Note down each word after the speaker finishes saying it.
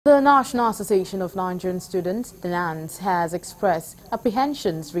The National Association of Nigerian Students, the Nans, has expressed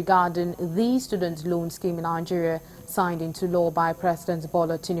apprehensions regarding the student loan scheme in Nigeria signed into law by President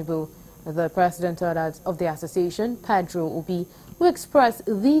Bola Tinubu. The president of the association, Pedro Obi, who expressed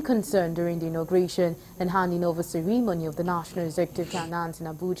the concern during the inauguration and handing over ceremony of the National Executive Nans in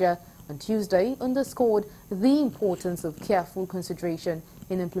Abuja on Tuesday, underscored the importance of careful consideration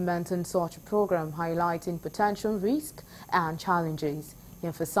in implementing such a program, highlighting potential risks and challenges. He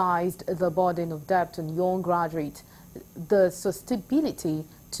emphasized the burden of debt on young graduates, the susceptibility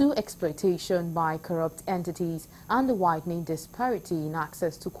to exploitation by corrupt entities, and the widening disparity in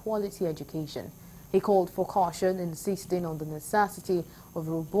access to quality education. He called for caution, insisting on the necessity of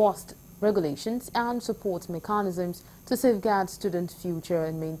robust regulations and support mechanisms to safeguard students' future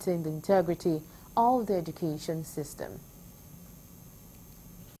and maintain the integrity of the education system.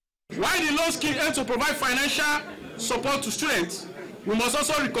 While the loan scheme aims to provide financial support to students, we must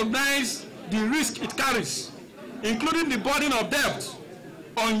also recognize the risk it carries, including the burden of debt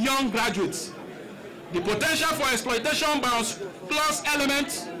on young graduates, the potential for exploitation by unscrupulous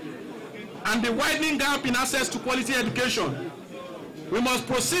elements, and the widening gap in access to quality education. We must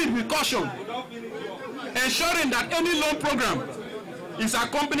proceed with caution, ensuring that any loan program is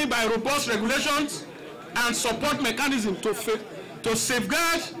accompanied by robust regulations and support mechanisms to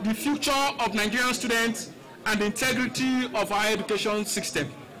safeguard the future of Nigerian students and the integrity of our education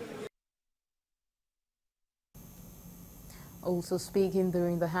system. Also speaking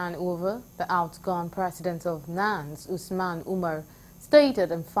during the handover, the outgone president of Nans, Usman Umar,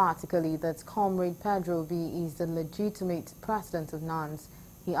 stated emphatically that Comrade Pedro Obi is the legitimate president of Nans.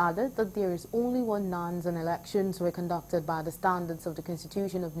 He added that there is only one Nans and elections were conducted by the standards of the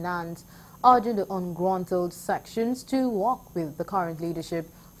Constitution of Nans, urging the ungruntled sections to work with the current leadership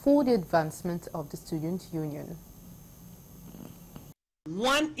for the advancement of the student union.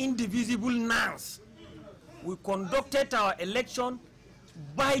 One indivisible Nans. We conducted our election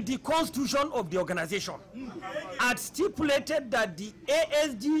by the constitution of the organization. Had stipulated that the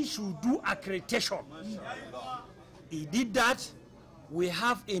ASG should do accreditation. He did that. We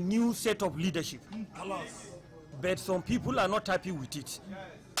have a new set of leadership. But some people are not happy with it.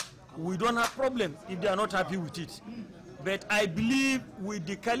 We don't have problem if they are not happy with it. But I believe with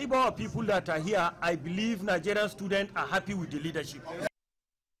the caliber of people that are here, I believe Nigerian students are happy with the leadership.